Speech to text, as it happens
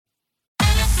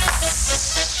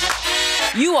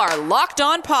You are Locked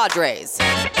On Padres,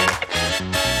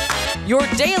 your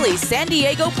daily San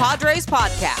Diego Padres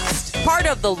podcast. Part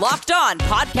of the Locked On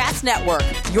Podcast Network,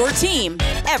 your team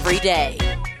every day.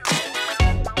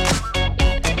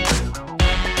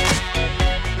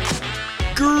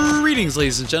 Greetings,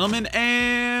 ladies and gentlemen,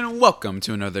 and welcome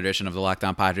to another edition of the Locked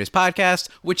On Padres podcast,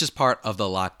 which is part of the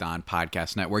Locked On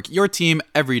Podcast Network, your team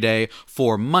every day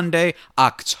for Monday,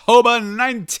 October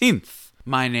 19th.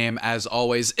 My name, as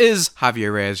always, is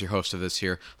Javier Reyes, your host of this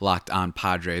here Locked On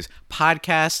Padres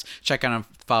podcast. Check out and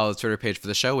follow the Twitter page for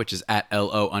the show, which is at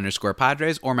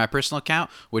LO_Padres, or my personal account,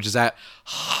 which is at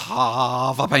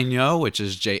Javapeno, which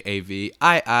is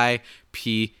JAVIIPENO.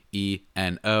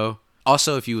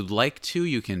 Also, if you would like to,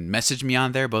 you can message me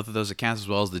on there, both of those accounts, as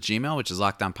well as the Gmail, which is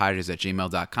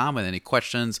lockedonpadres@gmail.com, with any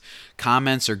questions,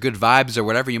 comments, or good vibes, or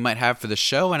whatever you might have for the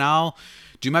show, and I'll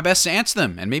do my best to answer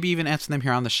them, and maybe even answer them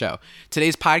here on the show.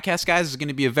 Today's podcast, guys, is going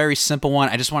to be a very simple one.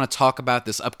 I just want to talk about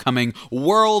this upcoming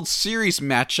World Series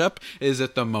matchup. Is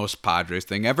it the most Padres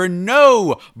thing ever?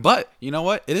 No! But, you know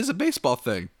what? It is a baseball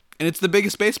thing. And it's the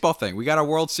biggest baseball thing. We got our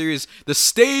World Series. The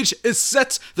stage is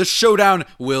set. The showdown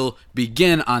will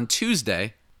begin on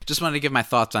Tuesday. Just wanted to give my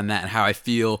thoughts on that and how I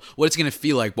feel, what it's going to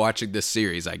feel like watching this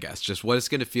series, I guess. Just what it's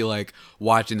going to feel like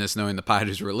watching this, knowing the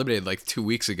Padres were eliminated like 2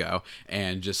 weeks ago.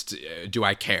 And just, do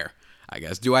I care, I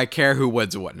guess? Do I care who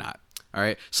wins and whatnot? All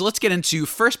right, so let's get into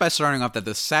first by starting off that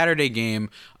the Saturday game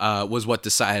was what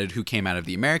decided who came out of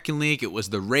the American League. It was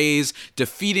the Rays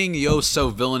defeating the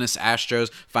oh-so-villainous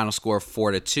Astros. Final score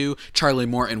 4-2. Charlie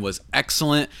Morton was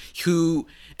excellent.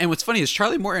 And what's funny is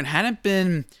Charlie Morton hadn't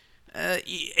been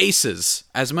aces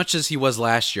as much as he was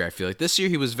last year, I feel like. This year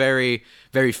he was very,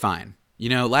 very fine. You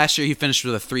know, last year he finished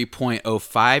with a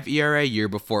 3.05 ERA, year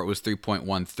before it was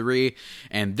 3.13,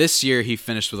 and this year he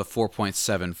finished with a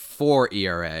 4.74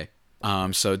 ERA.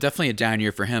 So definitely a down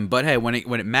year for him. But hey, when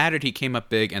it mattered, he came up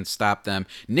big and stopped them.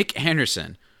 Nick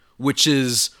Anderson, which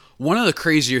is one of the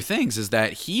crazier things, is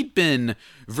that he'd been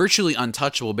virtually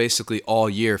untouchable basically all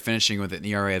year, finishing with an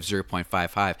ERA of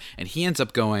 0.55, and he ends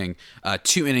up going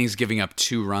 2 innings, giving up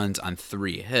 2 runs on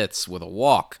 3 hits with a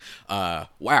walk.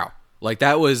 Wow. Like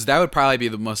that would probably be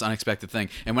the most unexpected thing.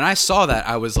 And when I saw that,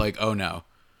 I was like, oh no.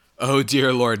 Oh,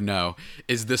 dear Lord, no.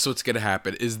 Is this what's going to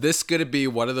happen? Is this going to be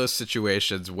one of those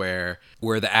situations where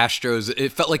the Astros,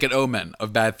 it felt like an omen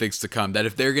of bad things to come, that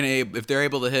if they're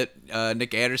able to hit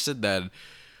Nick Anderson, then,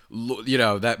 you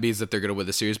know, that means that they're going to win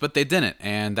the series, but they didn't.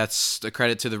 And that's a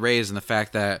credit to the Rays and the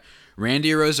fact that Randy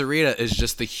Arozarena is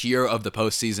just the hero of the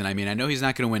postseason. I mean, I know he's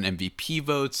not going to win MVP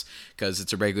votes because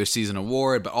it's a regular season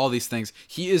award, but all these things,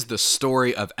 he is the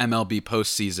story of MLB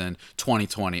postseason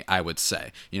 2020, I would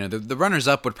say. You know, the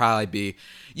runners-up would probably be,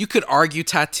 you could argue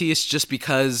Tatis just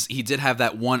because he did have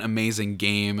that one amazing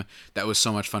game that was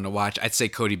so much fun to watch. I'd say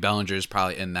Cody Bellinger is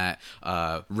probably in that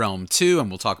realm too, and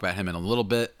we'll talk about him in a little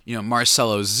bit. You know,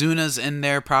 Marcell Ozuna's in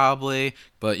there probably.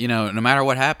 But, you know, no matter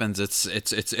what happens,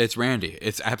 it's Randy.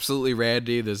 It's absolutely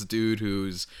Randy, this dude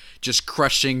who's just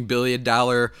crushing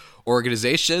billion-dollar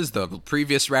organizations. The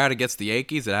previous round against the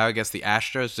Yankees and now against the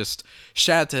Astros, just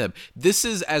shout out to him. This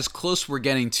is as close we're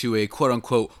getting to a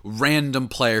quote-unquote random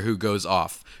player who goes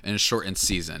off in a shortened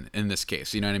season in this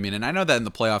case. You know what I mean? And I know that in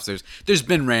the playoffs there's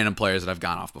been random players that have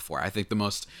gone off before. I think the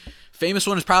most famous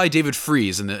one is probably David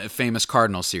Freese in the famous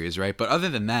Cardinals series, right? But other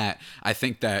than that, I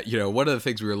think that, you know, one of the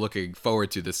things we were looking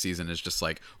forward to this season is just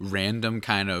like random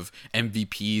kind of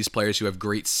MVPs, players who have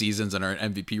great seasons and are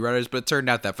MVP runners. But it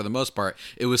turned out that for the most part,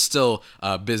 it was still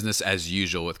business as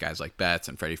usual with guys like Betts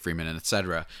and Freddie Freeman and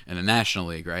etc. in the National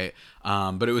League, right?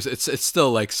 But it's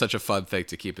still like such a fun thing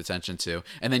to keep attention to.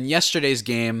 And then yesterday's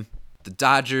game, the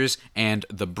Dodgers and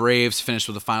the Braves finished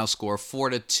with a final score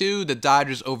 4-2. The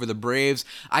Dodgers over the Braves.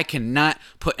 I cannot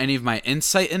put any of my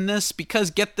insight in this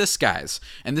because get this, guys.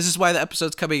 And this is why the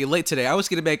episode's coming late today. I was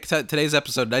going to make today's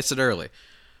episode nice and early.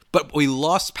 But we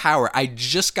lost power. I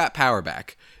just got power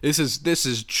back. This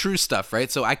is true stuff,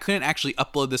 right? So I couldn't actually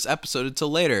upload this episode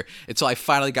until later, until I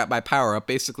finally got my power up,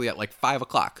 basically at like 5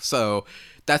 o'clock. So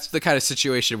that's the kind of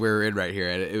situation we were in right here.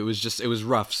 And it was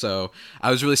rough. So I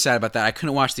was really sad about that. I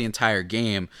couldn't watch the entire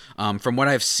game. From what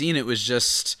I've seen, it was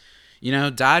just, you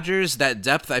know, Dodgers, that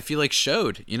depth I feel like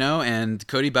showed, you know, and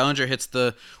Cody Bellinger hits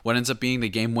what ends up being the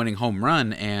game-winning home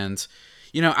run. And,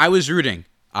 you know, I was rooting,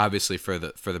 obviously, for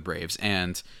the Braves.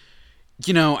 And,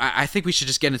 you know, I think we should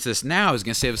just get into this now. I was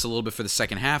going to save us a little bit for the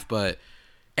second half, but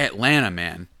Atlanta,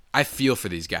 man, I feel for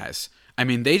these guys. I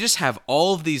mean, they just have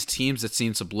all of these teams that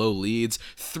seem to blow leads.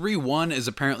 3-1 is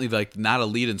apparently like not a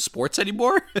lead in sports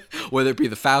anymore, whether it be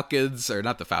the Falcons or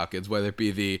not the Falcons, whether it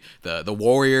be the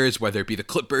Warriors, whether it be the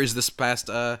Clippers this past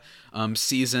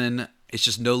season. It's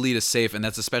just no lead is safe, and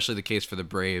that's especially the case for the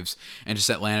Braves and just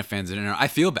Atlanta fans in general. I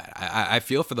feel bad. I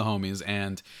feel for the homies,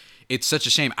 and it's such a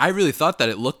shame. I really thought that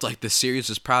it looked like the series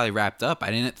was probably wrapped up.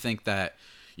 I didn't think that,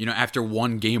 after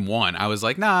game one, I was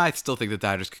like, nah, I still think the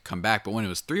Dodgers could come back. But when it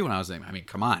was 3-1, I was like, I mean,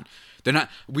 come on. We're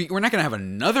not going to have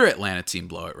another Atlanta team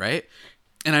blow it, right?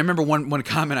 And I remember one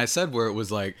comment I said where it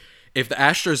was like, if the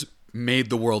Astros made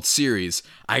the World Series,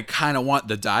 I kind of want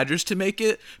the Dodgers to make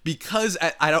it, because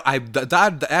the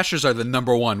Astros are the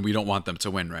number one. We don't want them to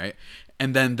win, right?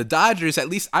 And then the Dodgers, at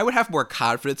least I would have more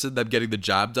confidence in them getting the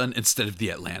job done instead of the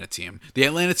Atlanta team. The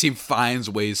Atlanta team finds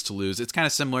ways to lose. It's kind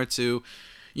of similar to,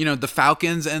 the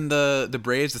Falcons and the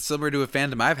Braves. It's similar to a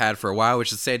fandom I've had for a while,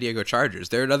 which is San Diego Chargers.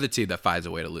 They're another team that finds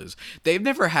a way to lose. They've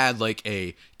never had like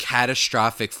a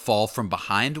catastrophic fall from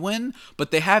behind win,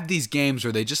 but they have these games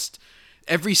where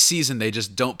every season they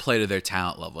just don't play to their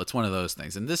talent level. It's one of those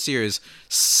things. And this year is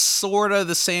sort of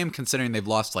the same, considering they've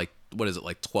lost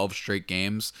 12 straight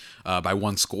games by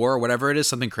one score or whatever it is,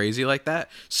 something crazy like that.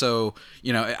 So,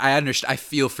 I understand. I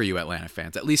feel for you Atlanta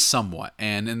fans, at least somewhat.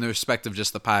 And in the respect of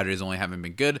just the Padres only having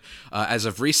been good as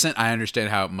of recent, I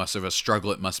understand how much of a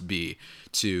struggle it must be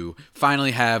to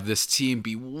finally have this team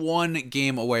be one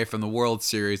game away from the World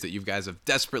Series that you guys have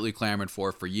desperately clamored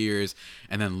for years,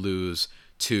 and then lose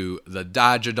to the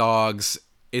Dodger Dogs.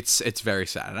 It's very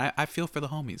sad. And I feel for the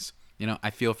homies. I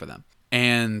feel for them.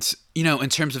 And, in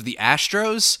terms of the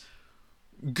Astros,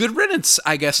 good riddance,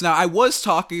 I guess. Now, I was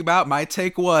talking about, my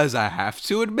take was, I have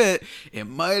to admit, it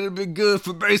might have been good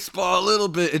for baseball a little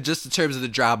bit, just in terms of the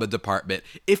drama department.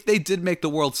 If they did make the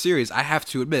World Series, I have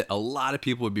to admit, a lot of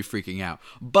people would be freaking out.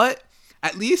 But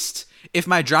at least, if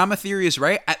my drama theory is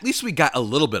right, at least we got a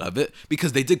little bit of it,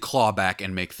 because they did claw back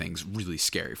and make things really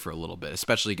scary for a little bit,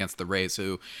 especially against the Rays,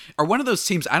 who are one of those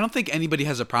teams. I don't think anybody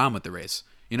has a problem with the Rays.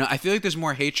 I feel like there's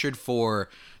more hatred for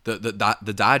the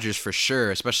Dodgers for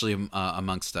sure, especially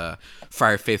amongst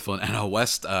Friar Faithful and NL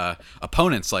West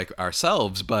opponents like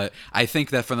ourselves. But I think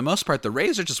that for the most part, the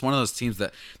Rays are just one of those teams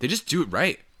that they just do it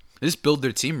right. They just build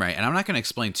their team right. And I'm not going to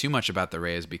explain too much about the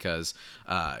Rays because,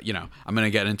 I'm going to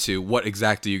get into what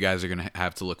exactly you guys are going to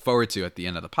have to look forward to at the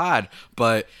end of the pod.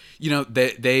 But,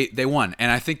 they won.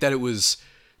 And I think that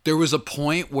there was a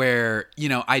point where,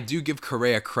 I do give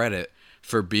Correa credit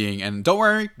for being, and don't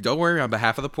worry, on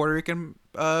behalf of the Puerto Rican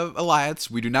Alliance,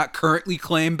 we do not currently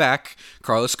claim back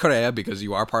Carlos Correa because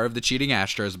you are part of the cheating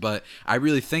Astros, but I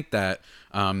really think that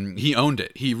he owned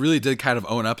it. He really did kind of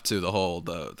own up to the whole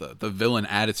the villain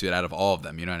attitude out of all of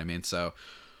them, you know what I mean? So,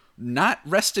 not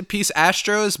rest in peace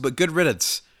Astros, but good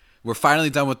riddance. We're finally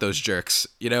done with those jerks.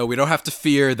 We don't have to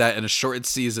fear that in a shortened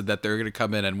season that they're going to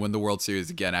come in and win the World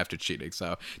Series again after cheating.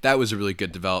 So that was a really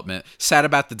good development. Sad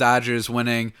about the Dodgers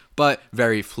winning, but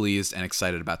very pleased and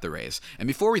excited about the Rays. And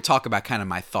before we talk about kind of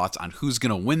my thoughts on who's going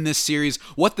to win this series,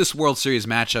 what this World Series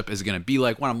matchup is going to be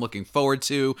like, what I'm looking forward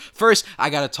to, first,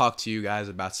 I got to talk to you guys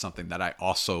about something that I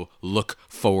also look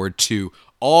forward to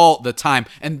all the time,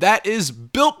 and that is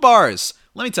Built Bars.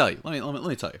 Let me tell you. Let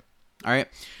me tell you. All right.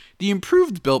 The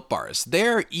improved Built Bars,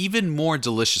 they're even more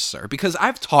deliciouser because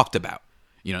I've talked about,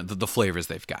 the flavors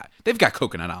they've got. They've got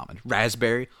coconut almond,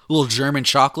 raspberry, a little German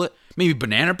chocolate, maybe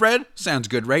banana bread. Sounds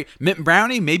good, right? Mint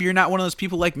brownie. Maybe you're not one of those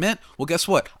people like mint. Well, guess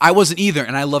what? I wasn't either,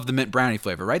 and I love the mint brownie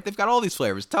flavor, right? They've got all these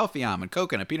flavors, toffee almond,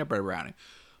 coconut, peanut butter brownie.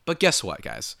 But guess what,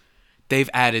 guys? They've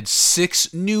added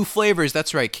 6 new flavors.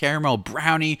 That's right, caramel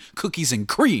brownie, cookies and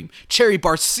cream, cherry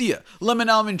barcia, lemon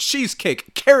almond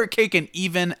cheesecake, carrot cake, and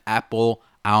even apple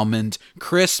almond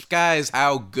crisp. Guys,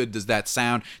 how good does that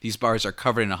sound? These bars are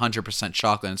covered in 100%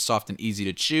 chocolate and soft and easy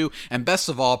to chew. And best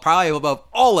of all, probably above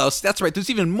all else, that's right, there's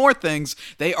even more things.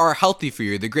 They are healthy for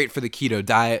you. They're great for the keto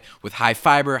diet with high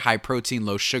fiber, high protein,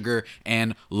 low sugar,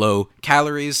 and low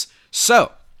calories.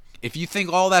 So, if you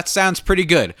think all that sounds pretty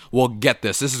good, well, get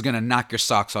this. This is going to knock your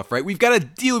socks off, right? We've got a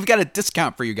deal. We've got a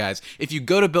discount for you guys. If you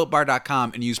go to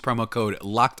BuiltBar.com and use promo code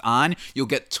LOCKEDON, you'll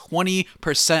get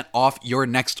 20% off your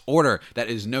next order. That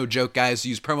is no joke, guys.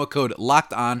 Use promo code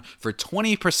LOCKEDON for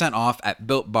 20% off at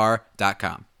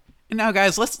BuiltBar.com. And now,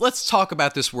 guys, let's talk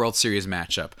about this World Series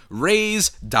matchup.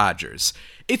 Rays-Dodgers.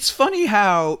 It's funny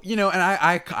how, and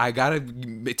I gotta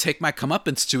take my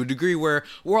comeuppance to a degree where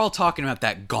we're all talking about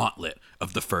that gauntlet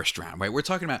of the first round, right? We're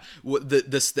talking about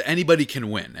the anybody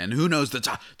can win, and who knows, the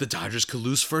Dodgers could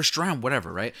lose first round,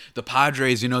 whatever, right? The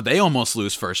Padres, they almost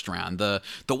lose first round. The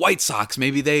White Sox,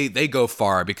 maybe they go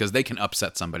far because they can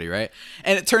upset somebody, right?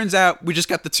 And it turns out we just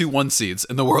got the 2-1 seeds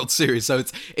in the World Series, so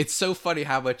it's so funny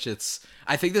how much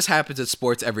I think this happens at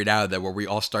sports every now and then where we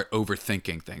all start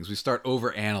overthinking things. We start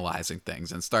overanalyzing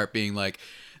things and start being like,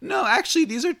 No, actually,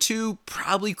 these are two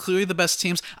probably clearly the best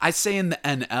teams. I'd say in the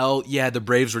NL, yeah, the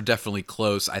Braves were definitely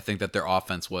close. I think that their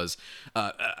offense was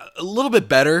a little bit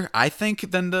better, I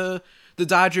think, than the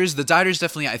Dodgers. The Dodgers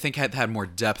definitely, I think, had more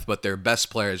depth, but their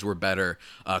best players were better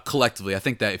collectively. I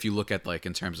think that if you look at, like,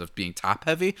 in terms of being top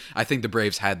heavy, I think the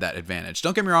Braves had that advantage.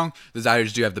 Don't get me wrong, the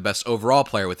Dodgers do have the best overall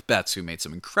player with Betts, who made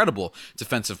some incredible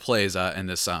defensive plays in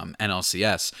this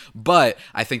NLCS. But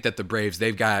I think that the Braves,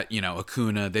 they've got,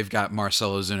 Acuna, they've got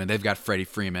Marcell Ozuna, they've got Freddie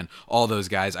Freeman, all those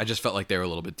guys. I just felt like they were a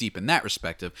little bit deep in that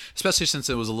respective, especially since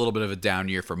it was a little bit of a down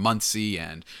year for Muncy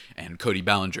and Cody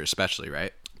Bellinger especially,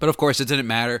 right? But of course, it didn't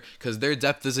matter because their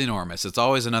depth is enormous. It's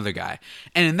always another guy.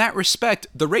 And in that respect,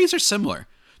 the Rays are similar.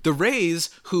 The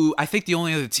Rays, who I think the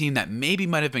only other team that maybe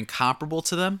might have been comparable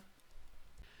to them,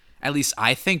 at least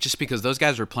I think, just because those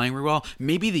guys were playing really well.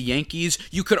 Maybe the Yankees,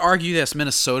 you could argue this,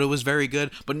 Minnesota was very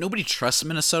good, but nobody trusts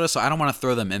Minnesota, so I don't want to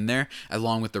throw them in there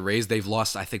along with the Rays. They've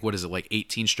lost, I think,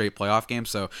 18 straight playoff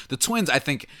games. So the Twins, I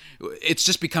think, it's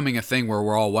just becoming a thing where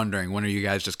we're all wondering, when are you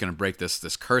guys just going to break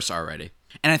this curse already?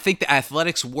 And I think the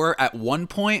Athletics were at one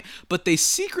point, but they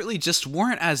secretly just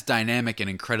weren't as dynamic and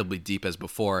incredibly deep as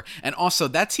before. And also,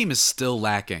 that team is still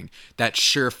lacking that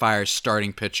surefire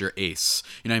starting pitcher ace.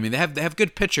 You know what I mean? They have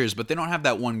good pitchers, but they don't have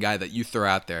that one guy that you throw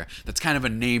out there that's kind of a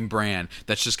name brand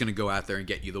that's just going to go out there and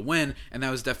get you the win. And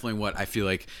that was definitely what I feel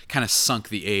like kind of sunk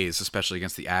the A's, especially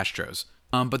against the Astros.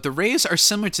 But the Rays are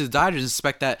similar to the Dodgers in the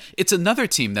respect that it's another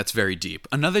team that's very deep,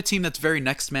 another team that's very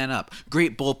next man up,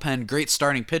 great bullpen, great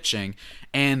starting pitching,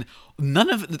 and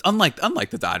unlike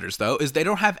the Dodgers though, is they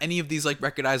don't have any of these like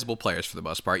recognizable players for the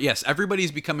most part. Yes,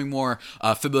 everybody's becoming more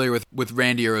familiar with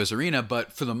Randy Arozarena,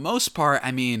 but for the most part,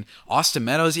 I mean, Austin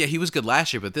Meadows, yeah, he was good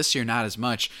last year, but this year not as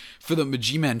much. For the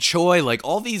Ji-Man Choi, like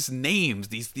all these names,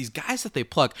 these guys that they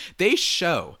pluck, they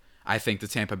show, I think, the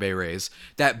Tampa Bay Rays,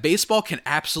 that baseball can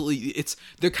absolutely,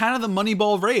 they're kind of the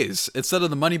Moneyball Rays. Instead of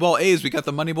the Moneyball A's, we got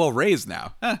the Moneyball Rays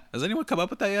now. Has anyone come up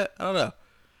with that yet? I don't know.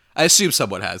 I assume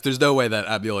someone has. There's no way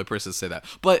that I'm the only person to say that.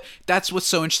 But that's what's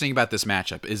so interesting about this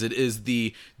matchup, is it is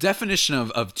the definition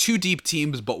of two deep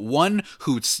teams, but one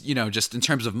who's, just in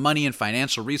terms of money and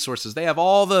financial resources, they have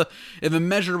an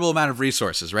immeasurable amount of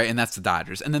resources, right? And that's the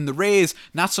Dodgers. And then the Rays,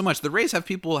 not so much. The Rays have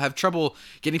trouble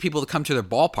getting people to come to their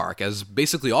ballpark, as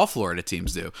basically all Florida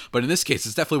teams do. But in this case,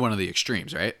 it's definitely one of the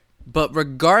extremes, right? But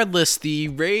regardless, the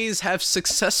Rays have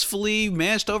successfully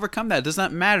managed to overcome that. It does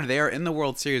not matter. They are in the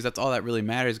World Series. That's all that really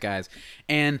matters, guys.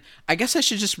 And I guess I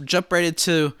should just jump right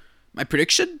into my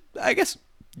prediction, I guess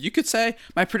you could say.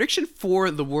 My prediction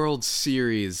for the World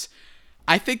Series,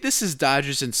 I think this is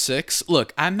Dodgers in 6.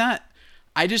 Look, I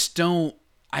just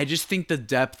think the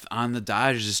depth on the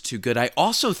Dodgers is too good. I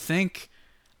also think,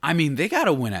 they got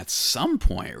to win at some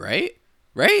point, right?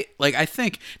 Right? Like, I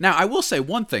think... Now, I will say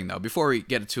one thing, though, before we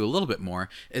get into a little bit more,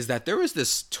 is that there was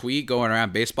this tweet going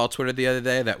around baseball Twitter the other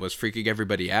day that was freaking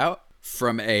everybody out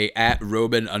from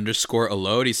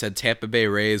 @Robin_Alode. He said, Tampa Bay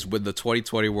Rays win the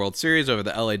 2020 World Series over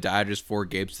the LA Dodgers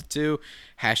 4-2.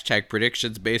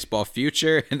 #predictions baseball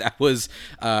future. And that was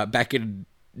back in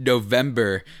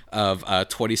November of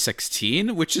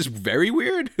 2016, which is very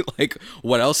weird. Like,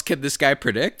 what else can this guy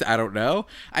predict? I don't know.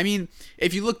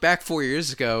 If you look back 4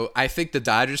 years ago, I think the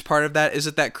Dodgers part of that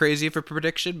isn't that crazy of a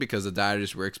prediction, because the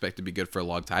Dodgers were expected to be good for a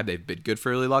long time. They've been good for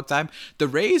a really long time. The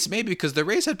Rays, maybe, because the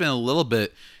Rays had been a little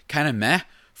bit kind of meh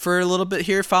for a little bit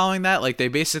here following that. Like, they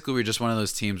basically were just one of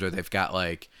those teams where they've got,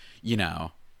 like,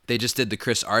 they just did the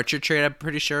Chris Archer trade, I'm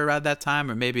pretty sure, around that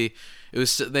time, or maybe it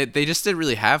was they just didn't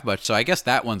really have much. So I guess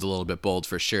that one's a little bit bold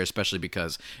for sure, especially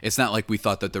because it's not like we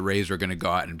thought that the Rays were going to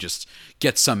go out and just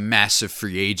get some massive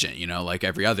free agent, like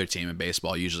every other team in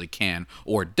baseball usually can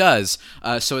or does.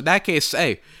 So in that case,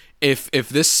 hey, if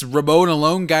this Ramon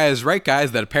Alone guy is right,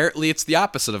 guys, then apparently it's the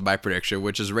opposite of my prediction,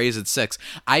 which is Rays at 6.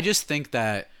 I just think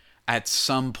that at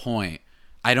some point,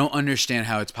 I don't understand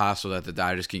how it's possible that the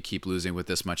Dodgers can keep losing with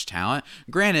this much talent.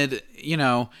 Granted,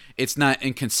 it's not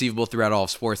inconceivable throughout all of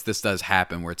sports. This does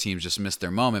happen where teams just miss their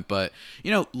moment. But,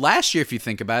 last year, if you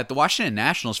think about it, the Washington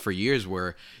Nationals for years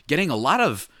were getting a lot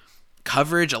of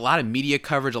coverage, a lot of media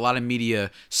coverage, a lot of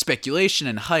media speculation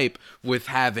and hype with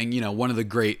having, one of the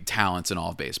great talents in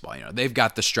all of baseball. They've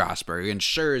got the Strasburg and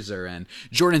Scherzer and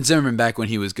Jordan Zimmermann back when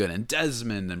he was good, and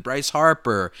Desmond and Bryce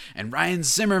Harper and Ryan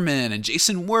Zimmerman and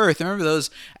Jason Worth. Remember those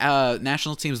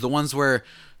national teams, the ones where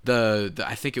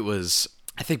I think it was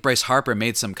I think Bryce Harper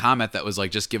made some comment that was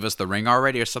like, just give us the ring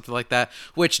already or something like that,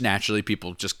 which naturally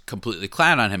people just completely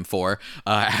clown on him for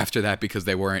after that, because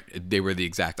they were the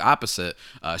exact opposite,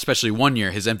 especially one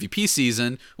year, his MVP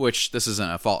season, which this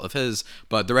isn't a fault of his,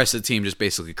 but the rest of the team just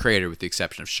basically cratered with the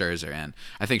exception of Scherzer. And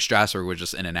I think Strasburg was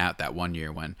just in and out that one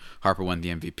year when Harper won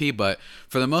the MVP, but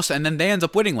for the most, and then they end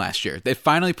up winning last year. They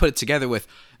finally put it together with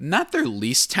not their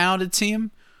least talented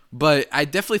team, but I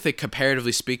definitely think,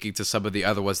 comparatively speaking to some of the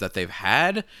other ones that they've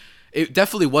had, it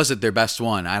definitely wasn't their best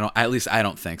one. At least I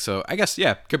don't think so. I guess,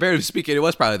 yeah, comparatively speaking, it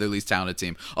was probably their least talented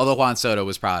team. Although Juan Soto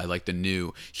was probably like the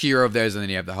new hero of theirs, and then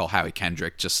you have the whole Howie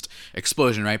Kendrick just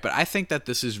explosion, right? But I think that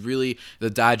this is really the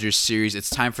Dodgers series. It's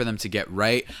time for them to get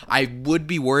right. I would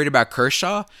be worried about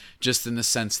Kershaw, just in the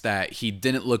sense that he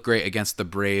didn't look great against the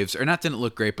Braves, or not didn't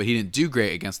look great, but he didn't do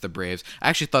great against the Braves. I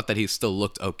actually thought that he still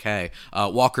looked okay.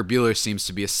 Walker Buehler seems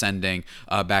to be ascending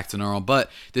back to normal, but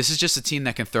this is just a team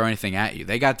that can throw anything at you.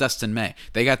 They got Dustin May.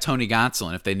 They got Tony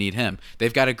Gonsolin if they need him.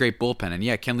 They've got a great bullpen, and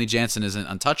yeah, Kenley Jansen isn't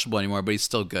untouchable anymore, but he's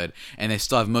still good, and they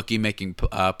still have Mookie making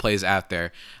plays out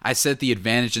there. I said the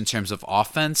advantage in terms of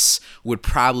offense would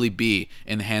probably be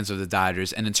in the hands of the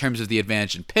Dodgers, and in terms of the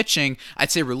advantage in pitching, I'd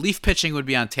say relief pitching would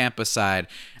be on Tampa side.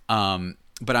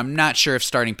 But I'm not sure if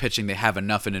starting pitching they have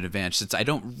enough in an advantage, since I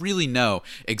don't really know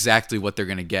exactly what they're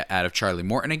going to get out of Charlie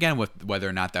Morton again, with whether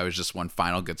or not that was just one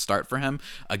final good start for him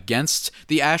against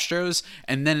the Astros.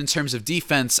 And then in terms of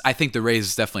defense, I think the Rays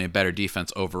is definitely a better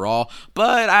defense overall,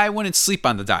 but I wouldn't sleep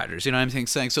on the Dodgers. You know what I'm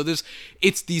saying? So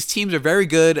these teams are very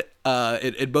good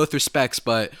in both respects,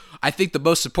 but I think the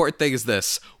most important thing is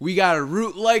this: we got to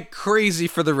root like crazy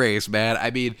for the Rays, man.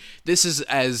 I mean,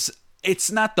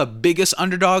 it's not the biggest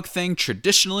underdog thing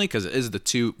traditionally, because it is the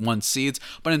 2-1 seeds,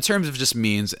 but in terms of just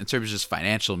means, in terms of just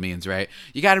financial means, right?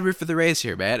 You got to root for the Rays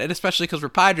here, man. And especially because we're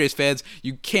Padres fans,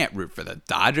 you can't root for the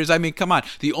Dodgers. I mean, come on.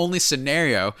 The only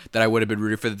scenario that I would have been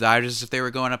rooting for the Dodgers is if they were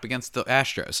going up against the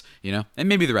Astros, you know? And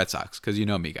maybe the Red Sox, because you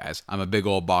know me, guys. I'm a big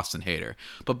old Boston hater.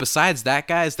 But besides that,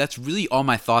 guys, that's really all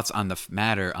my thoughts on the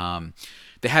matter.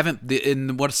 They haven't,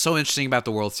 and what's so interesting about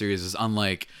the World Series is,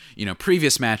 unlike,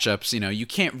 previous matchups, you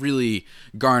can't really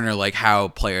garner like how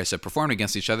players have performed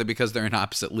against each other, because they're in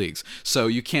opposite leagues. So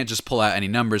you can't just pull out any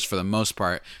numbers for the most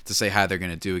part to say how they're going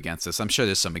to do against us. I'm sure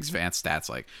there's some advanced stats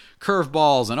like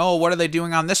curveballs and, what are they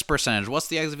doing on this percentage? What's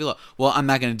the exit velo? Well, I'm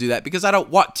not going to do that because I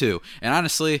don't want to. And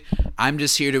honestly, I'm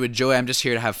just here to enjoy. I'm just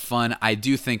here to have fun. I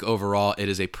do think overall it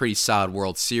is a pretty solid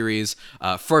World Series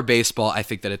for baseball. I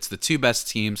think that it's the two best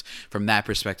teams from that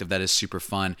perspective. That is super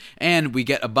fun. And we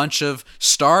get a bunch of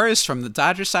stars from the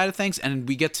Dodgers side of things, and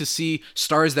we get to see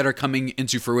stars that are coming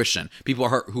into fruition. People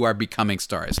who are becoming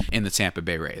stars in the Tampa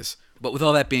Bay Rays. But with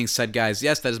all that being said, guys,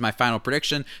 yes, that is my final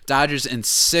prediction. Dodgers in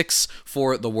 6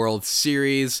 for the World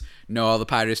Series. No, all the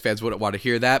Padres fans wouldn't want to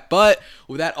hear that. But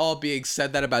with that all being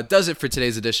said, that about does it for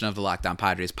today's edition of the Locked On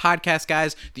Padres podcast,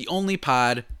 guys. The only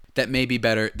pod that may be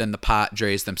better than the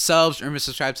Padres themselves. Remember to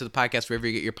subscribe to the podcast wherever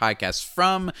you get your podcasts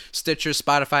from: Stitcher,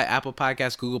 Spotify, Apple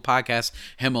Podcasts, Google Podcasts,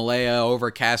 Himalaya,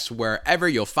 Overcast, wherever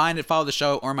you'll find it. Follow the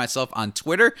show or myself on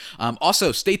Twitter.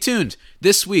 Also, stay tuned.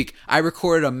 This week, I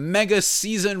recorded a mega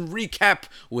season recap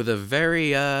with a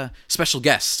very special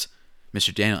guest,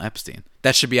 Mr. Daniel Epstein.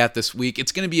 That should be out this week.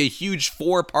 It's going to be a huge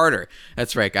 4-parter.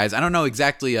 That's right, guys. I don't know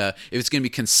exactly if it's going to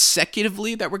be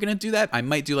consecutively that we're going to do that. I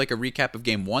might do like a recap of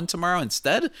Game 1 tomorrow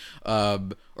instead.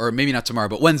 Or maybe not tomorrow,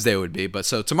 but Wednesday would be. But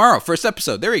so tomorrow, first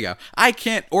episode. There we go. I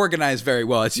can't organize very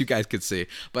well, as you guys can see.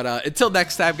 But until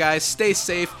next time, guys, stay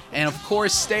safe. And, of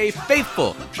course, stay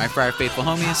faithful. My Friar Faithful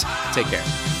homies, take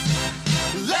care.